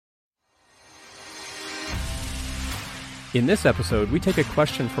In this episode, we take a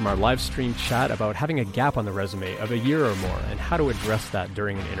question from our live stream chat about having a gap on the resume of a year or more and how to address that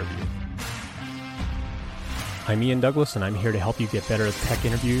during an interview. I'm Ian Douglas, and I'm here to help you get better at tech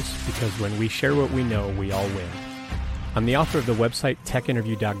interviews, because when we share what we know, we all win. I'm the author of the website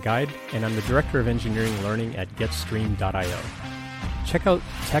techinterview.guide, and I'm the director of engineering learning at getstream.io. Check out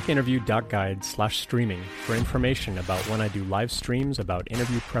techinterview.guide/streaming for information about when I do live streams about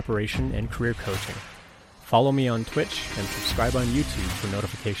interview preparation and career coaching. Follow me on Twitch and subscribe on YouTube for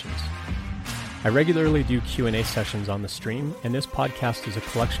notifications. I regularly do Q&A sessions on the stream, and this podcast is a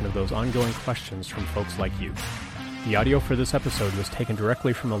collection of those ongoing questions from folks like you. The audio for this episode was taken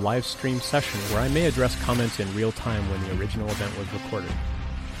directly from a live stream session where I may address comments in real time when the original event was recorded.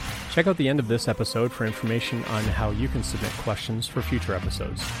 Check out the end of this episode for information on how you can submit questions for future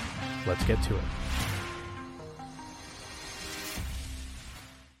episodes. Let's get to it.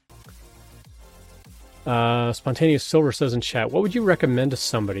 Spontaneous Silver says in chat, what would you recommend to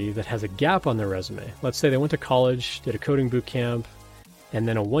somebody that has a gap on their resume? Let's say they went to college, did a coding boot camp, and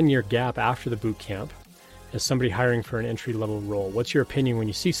then a 1-year gap after the boot camp as somebody hiring for an entry-level role. What's your opinion when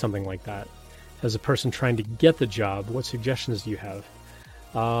you see something like that? As a person trying to get the job, what suggestions do you have?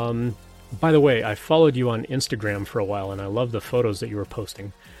 By the way, I followed you on Instagram for a while, and I love the photos that you were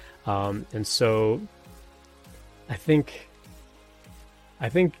posting. And so I think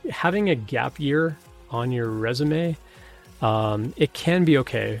having a gap year on your resume, it can be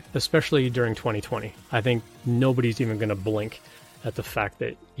okay, especially during 2020. I think nobody's even going to blink at the fact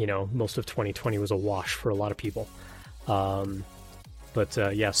that, most of 2020 was a wash for a lot of people. But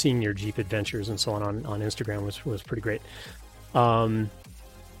seeing your Jeep adventures and so on Instagram was pretty great.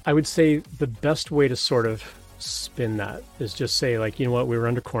 I would say the best way to sort of spin that is just say, we were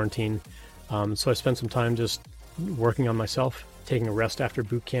under quarantine. So I spent some time just working on myself, taking a rest after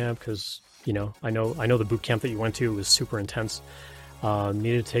boot camp because, I know the boot camp that you went to was super intense.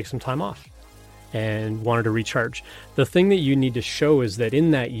 Needed to take some time off and wanted to recharge. The thing that you need to show is that in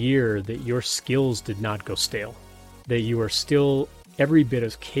that year that your skills did not go stale, that you are still every bit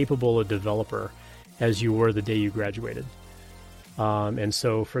as capable a developer as you were the day you graduated. And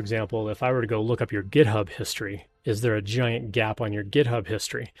so, for example, if I were to go look up your GitHub history, is there a giant gap on your GitHub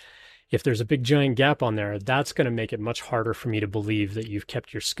history? If there's a big giant gap on there, that's going to make it much harder for me to believe that you've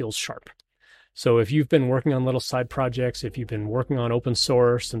kept your skills sharp. So if you've been working on little side projects, if you've been working on open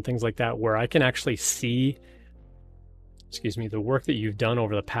source and things like that, where I can actually see, the work that you've done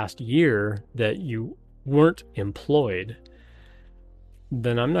over the past year that you weren't employed,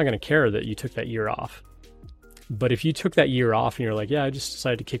 then I'm not going to care that you took that year off. But if you took that year off and you're like, I just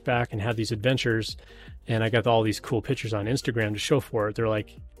decided to kick back and have these adventures and I got all these cool pictures on Instagram to show for it, they're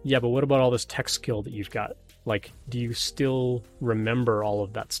like, yeah, but what about all this tech skill that you've got? Do you still remember all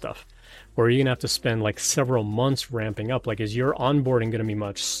of that stuff? Or are you going to have to spend several months ramping up? Is your onboarding going to be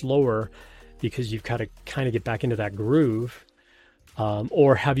much slower because you've got to kind of get back into that groove?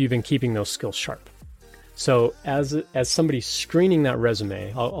 Or have you been keeping those skills sharp? So as somebody screening that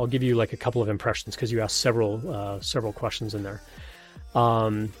resume, I'll give you a couple of impressions because you asked several questions in there.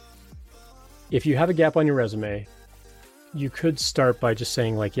 If you have a gap on your resume, you could start by just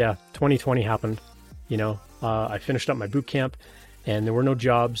saying 2020 happened. I finished up my boot camp and there were no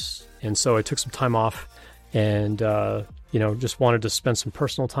jobs. And so I took some time off and, just wanted to spend some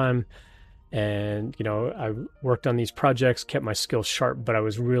personal time. And, I worked on these projects, kept my skills sharp, but I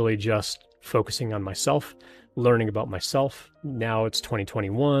was really just focusing on myself, learning about myself. Now it's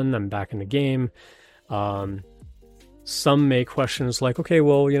 2021. I'm back in the game. Some may questions okay,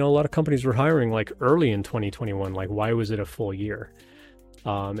 well, a lot of companies were hiring early in 2021. Why was it a full year?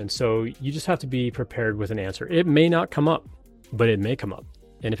 And so you just have to be prepared with an answer. It may not come up, but it may come up.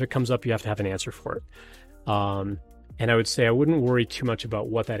 And if it comes up, you have to have an answer for it. And I would say I wouldn't worry too much about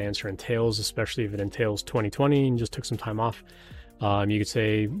what that answer entails, especially if it entails 2020 and just took some time off. You could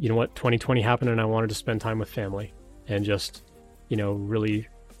say, 2020 happened and I wanted to spend time with family and just, really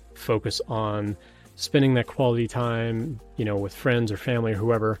focus on spending that quality time, with friends or family or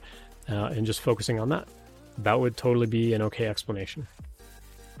whoever, and just focusing on that. That would totally be an okay explanation.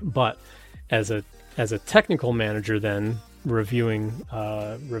 But as a technical manager, then reviewing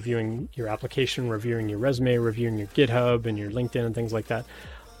your application, reviewing your resume, reviewing your GitHub and your LinkedIn and things like that,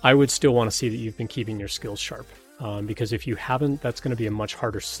 I would still want to see that you've been keeping your skills sharp. Because if you haven't, that's going to be a much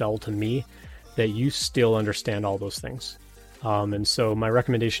harder sell to me that you still understand all those things. And so my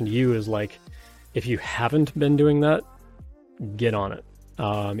recommendation to you is if you haven't been doing that, get on it.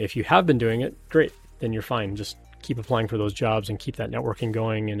 If you have been doing it, great, then you're fine. Just keep applying for those jobs and keep that networking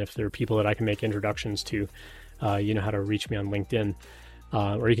going. And if there are people that I can make introductions to, you know how to reach me on LinkedIn.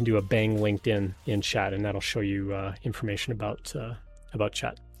 or you can do a bang LinkedIn in chat, and that'll show you information about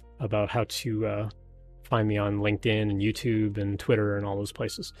chat, about how to find me on LinkedIn and YouTube and Twitter and all those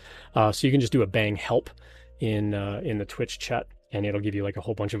places. So you can just do a bang help in the Twitch chat, and it'll give you like a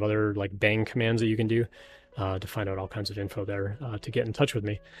whole bunch of other like bang commands that you can do to find out all kinds of info there to get in touch with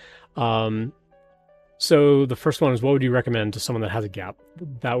me. So the first one is, what would you recommend to someone that has a gap?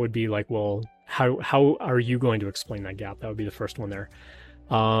 That would be like, well, how are you going to explain that gap? That would be the first one there.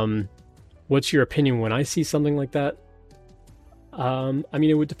 What's your opinion when I see something like that? I mean,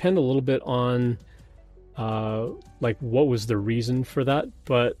 it would depend a little bit on like what was the reason for that.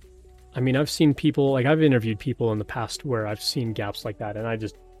 But I mean, I've seen people, like I've interviewed people in the past where I've seen gaps like that, and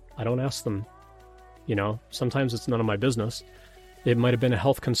I don't ask them, you know. Sometimes it's none of my business. It might have been a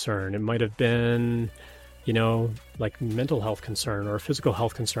health concern. It might have been, you know, like mental health concern or a physical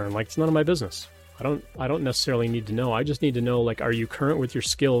health concern. Like, it's none of my business. I don't necessarily need to know. I just need to know, like, are you current with your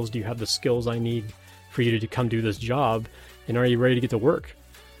skills? Do you have the skills I need for you to come do this job? And are you ready to get to work?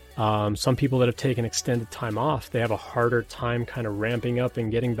 Some people that have taken extended time off, they have a harder time kind of ramping up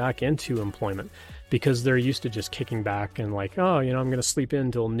and getting back into employment because they're used to just kicking back and like, oh, you know, I'm going to sleep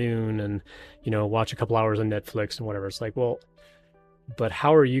in till noon and, you know, watch a couple hours of Netflix and whatever. It's like, well, but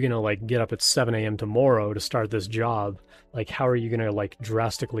how are you going to like get up at 7 a.m. tomorrow to start this job? Like, how are you going to like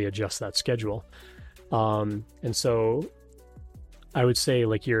drastically adjust that schedule? And so I would say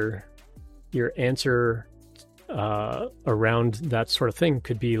like your answer around that sort of thing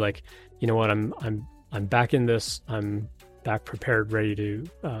could be like, you know what, I'm back in this, I'm back prepared, ready to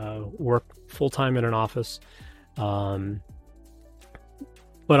work full-time in an office. But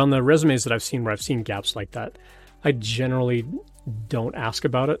on the resumes that I've seen where I've seen gaps like that, I generally don't ask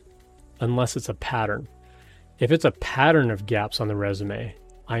about it unless it's a pattern. If it's a pattern of gaps on the resume,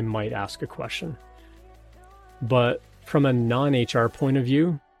 I might ask a question. But from a non-HR point of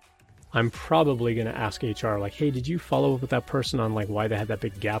view, I'm probably going to ask HR like, hey, did you follow up with that person on like why they had that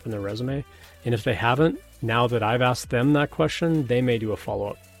big gap in their resume? And if they haven't, now that I've asked them that question, they may do a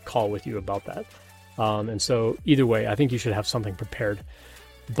follow-up call with you about that. And so either way, I think you should have something prepared.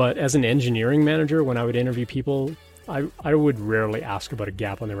 But as an engineering manager, when I would interview people, I would rarely ask about a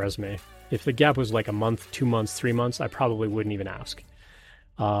gap on the resume. If the gap was like a month, 2 months, 3 months, I probably wouldn't even ask.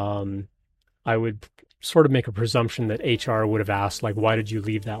 I would sort of make a presumption that HR would have asked, like, why did you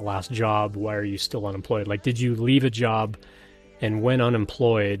leave that last job? Why are you still unemployed? Like, did you leave a job and went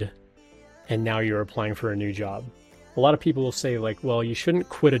unemployed and now you're applying for a new job? A lot of people will say, like, well, you shouldn't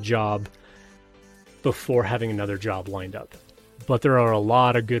quit a job before having another job lined up. But there are a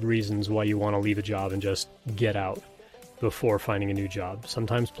lot of good reasons why you want to leave a job and just get out before finding a new job.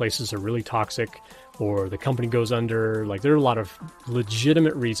 Sometimes places are really toxic or the company goes under. Like, there are a lot of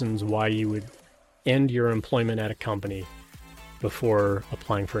legitimate reasons why you would end your employment at a company before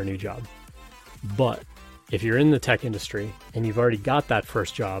applying for a new job. But if you're in the tech industry and you've already got that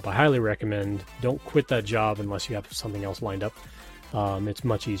first job, I highly recommend don't quit that job unless you have something else lined up. It's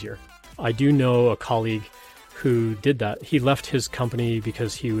much easier. I do know a colleague who did that. He left his company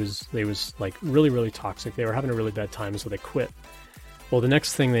because they was like really, really toxic. They were having a really bad time, so they quit. Well, the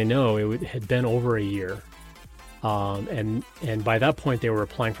next thing they know, it had been over a year. And by that point they were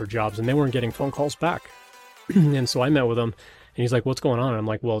applying for jobs and they weren't getting phone calls back. And so I met with him and he's like, what's going on? And I'm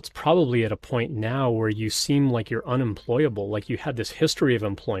like, well, it's probably at a point now where you seem like you're unemployable. Like, you had this history of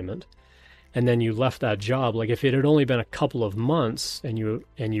employment and then you left that job. Like, if it had only been a couple of months and you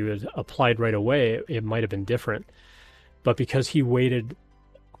had applied right away, it might have been different. But because he waited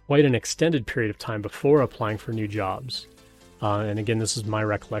quite an extended period of time before applying for new jobs, and again, this is my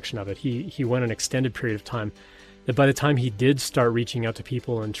recollection of it, he went an extended period of time, that by the time he did start reaching out to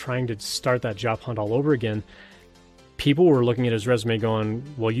people and trying to start that job hunt all over again, people were looking at his resume going,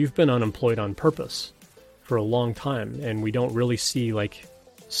 well, you've been unemployed on purpose for a long time, and we don't really see like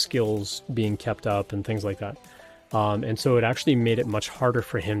skills being kept up and things like that. And so it actually made it much harder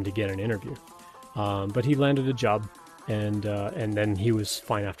for him to get an interview. But he landed a job and then he was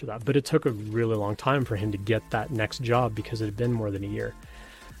fine after that. But it took a really long time for him to get that next job because it had been more than a year.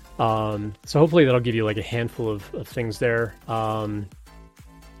 So hopefully that'll give you like a handful of things there.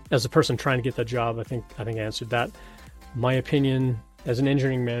 As a person trying to get that job, I think I answered that. My opinion, as an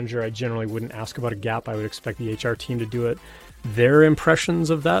engineering manager, I generally wouldn't ask about a gap. I would expect the HR team to do it. Their impressions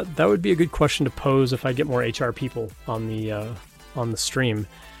of that would be a good question to pose if I get more HR people on the stream.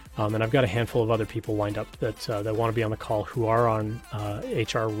 And I've got a handful of other people lined up that want to be on the call who are on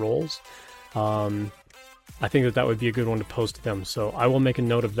HR roles. I think that would be a good one to pose to them. So I will make a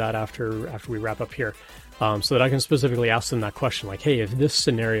note of that after we wrap up here, so that I can specifically ask them that question, like, hey, if this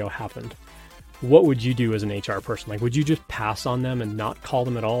scenario happened, what would you do as an HR person? Like, would you just pass on them and not call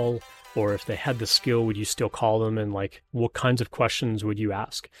them at all? Or if they had the skill, would you still call them? And like, what kinds of questions would you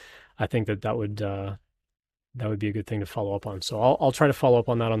ask? I think that would be a good thing to follow up on. So I'll try to follow up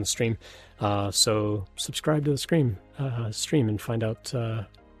on that on the stream. So subscribe to the stream and find out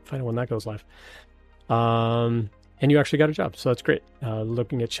when that goes live. And you actually got a job, so that's great.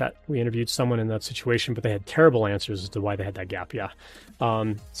 Looking at chat, we interviewed someone in that situation, but they had terrible answers as to why they had that gap. Yeah.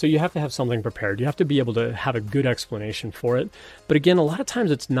 So you have to have something prepared. You have to be able to have a good explanation for it. But again, a lot of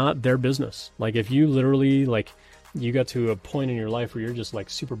times it's not their business. Like if you literally you got to a point in your life where you're just like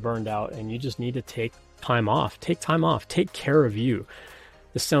super burned out and you just need to take time off, take care of you.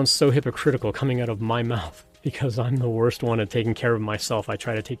 This sounds so hypocritical coming out of my mouth because I'm the worst one at taking care of myself. I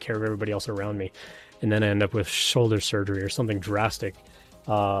try to take care of everybody else around me. And then I end up with shoulder surgery or something drastic,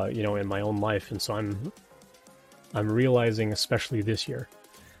 in my own life. And so I'm realizing, especially this year,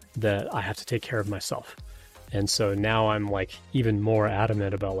 that I have to take care of myself. And so now I'm like even more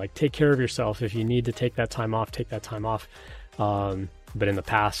adamant about like, take care of yourself. If you need to take that time off, take that time off. But in the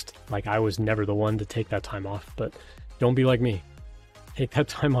past, like I was never the one to take that time off, but don't be like me. Take that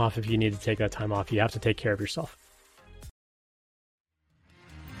time off if you need to take that time off. You have to take care of yourself.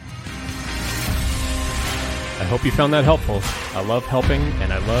 I hope you found that helpful. I love helping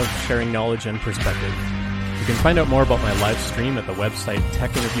and I love sharing knowledge and perspective. You can find out more about my live stream at the website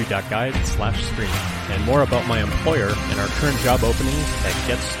techinterview.guide/stream and more about my employer and our current job openings at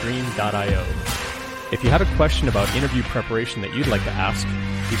getstream.io. If you have a question about interview preparation that you'd like to ask,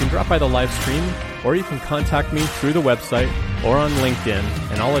 you can drop by the live stream or you can contact me through the website or on LinkedIn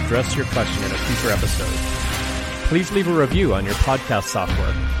and I'll address your question in a future episode. Please leave a review on your podcast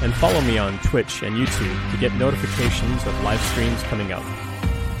software and follow me on Twitch and YouTube to get notifications of live streams coming up.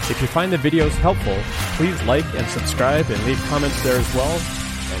 If you find the videos helpful, please like and subscribe and leave comments there as well,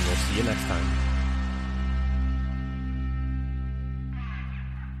 and we'll see you next time.